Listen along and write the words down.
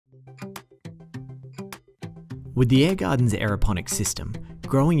With the Airgarden's aeroponic system,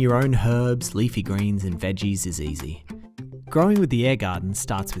 growing your own herbs, leafy greens and veggies is easy. Growing with the Airgarden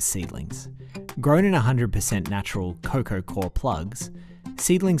starts with seedlings. Grown in 100% natural cocoa core plugs,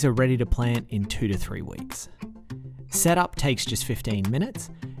 seedlings are ready to plant in 2 to 3 weeks. Setup takes just 15 minutes,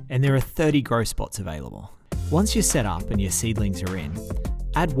 and there are 30 grow spots available. Once you're set up and your seedlings are in,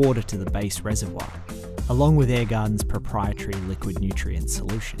 add water to the base reservoir, along with Airgarden's proprietary liquid nutrient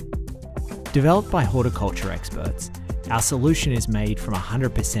solution. Developed by horticulture experts, our solution is made from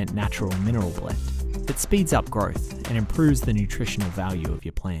 100% natural mineral blend that speeds up growth and improves the nutritional value of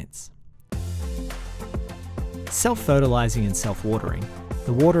your plants. Self-fertilising and self-watering,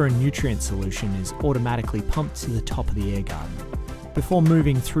 the water and nutrient solution is automatically pumped to the top of the Airgarden before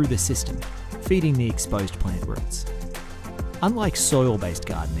moving through the system, feeding the exposed plant roots. Unlike soil-based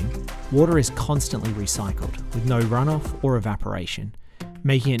gardening, water is constantly recycled with no runoff or evaporation,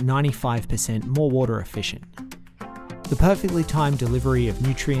 making it 95% more water efficient. The perfectly timed delivery of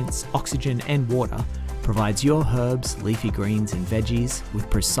nutrients, oxygen and water provides your herbs, leafy greens and veggies with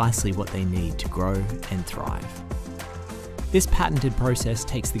precisely what they need to grow and thrive. This patented process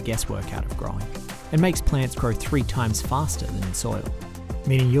takes the guesswork out of growing and makes plants grow 3 times faster than in soil,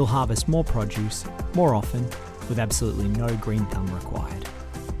 meaning you'll harvest more produce more often with absolutely no green thumb required.